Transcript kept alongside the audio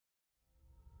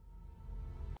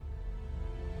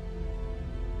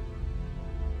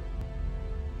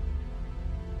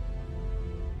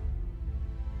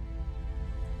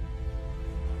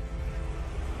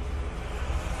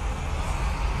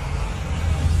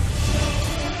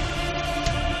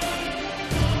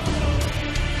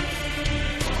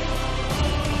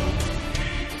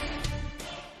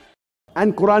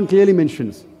And Quran clearly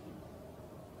mentions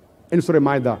in Surah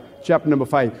Ma'idah, chapter number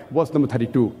 5, verse number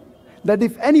 32, that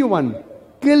if anyone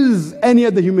kills any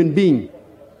other human being,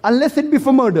 unless it be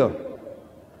for murder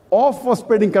or for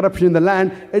spreading corruption in the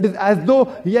land, it is as though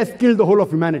he has killed the whole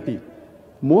of humanity.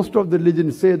 Most of the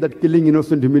religions say that killing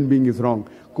innocent human being is wrong.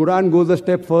 Quran goes a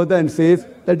step further and says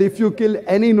that if you kill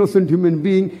any innocent human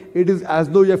being, it is as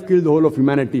though you have killed the whole of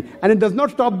humanity. And it does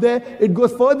not stop there. It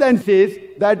goes further and says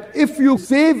that if you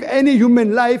save any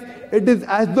human life, it is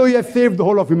as though you have saved the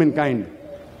whole of humankind.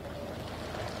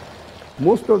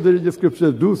 Most of the religious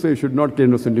scriptures do say you should not kill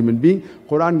innocent human being.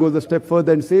 Quran goes a step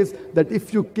further and says that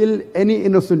if you kill any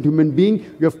innocent human being,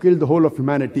 you have killed the whole of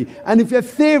humanity. And if you have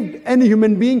saved any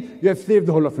human being, you have saved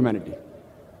the whole of humanity.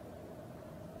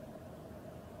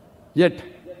 Yet,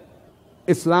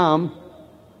 Islam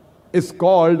is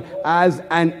called as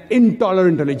an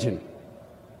intolerant religion.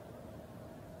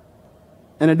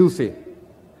 And I do say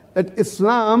that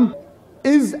Islam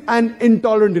is an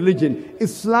intolerant religion.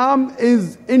 Islam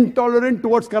is intolerant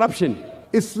towards corruption.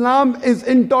 Islam is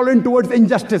intolerant towards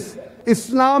injustice.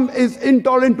 Islam is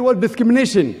intolerant towards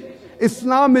discrimination.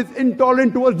 Islam is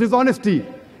intolerant towards dishonesty.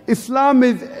 Islam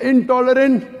is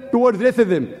intolerant towards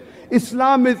racism.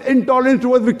 Islam is intolerant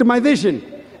towards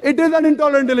victimization. It is an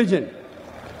intolerant religion.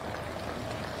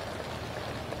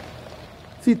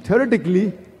 See,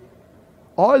 theoretically,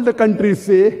 all the countries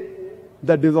say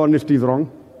that dishonesty is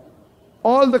wrong.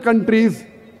 All the countries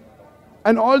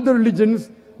and all the religions,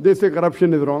 they say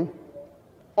corruption is wrong.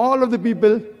 All of the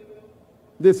people,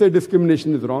 they say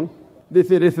discrimination is wrong. They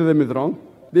say racism is wrong.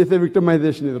 They say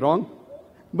victimization is wrong.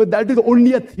 But that is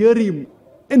only a theory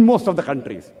in most of the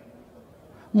countries.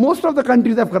 Most of the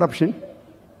countries have corruption.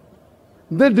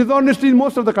 There's dishonesty in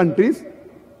most of the countries.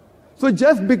 So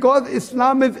just because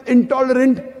Islam is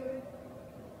intolerant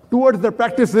towards the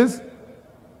practices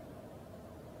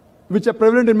which are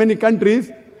prevalent in many countries,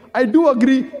 I do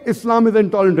agree Islam is an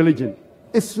intolerant religion.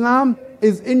 Islam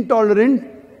is intolerant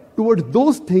towards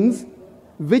those things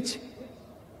which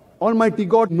Almighty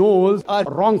God knows are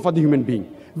wrong for the human being,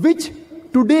 which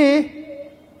today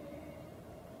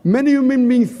many human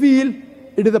beings feel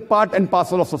it is a part and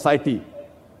parcel of society.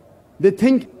 They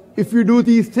think if you do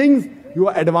these things, you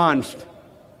are advanced.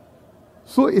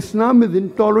 So Islam is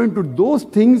intolerant to those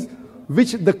things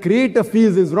which the Creator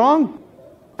feels is wrong,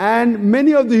 and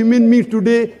many of the human beings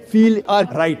today feel are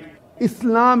right.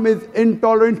 Islam is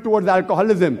intolerant towards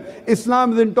alcoholism.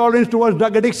 Islam is intolerant towards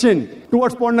drug addiction,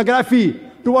 towards pornography,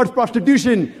 towards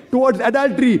prostitution, towards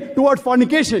adultery, towards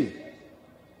fornication.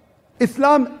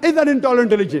 Islam is an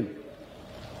intolerant religion.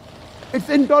 It's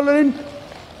intolerant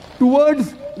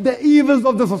towards the evils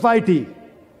of the society.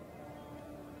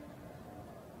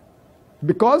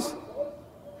 Because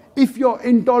if you're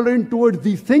intolerant towards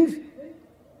these things,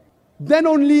 then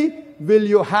only will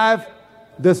you have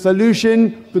the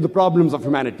solution to the problems of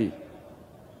humanity.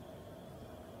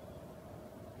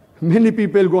 Many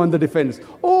people go on the defense.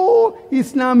 Oh,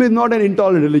 Islam is not an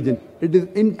intolerant religion. It is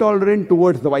intolerant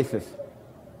towards the vices,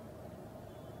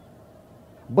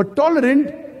 but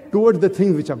tolerant towards the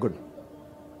things which are good.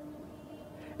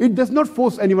 It does not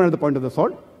force anyone at the point of the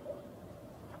sword.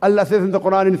 Allah says in the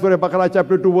Quran in Surah Baqarah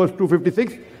chapter 2 verse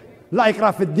 256, La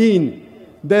ikrah fid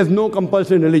deen, there is no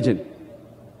compulsion in religion.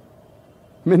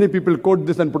 Many people quote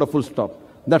this and put a full stop.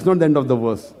 That's not the end of the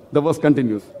verse. The verse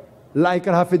continues. La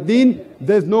ikrah fid deen,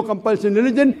 there is no compulsion in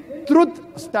religion.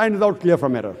 Truth stands out clear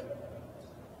from error.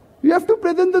 You have to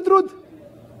present the truth.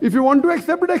 If you want to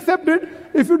accept it, accept it.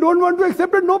 If you don't want to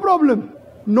accept it, no problem.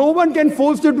 No one can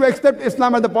force you to accept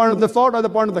Islam at the point of the sword or the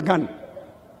point of the gun.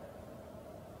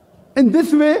 In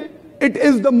this way, it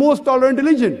is the most tolerant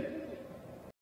religion.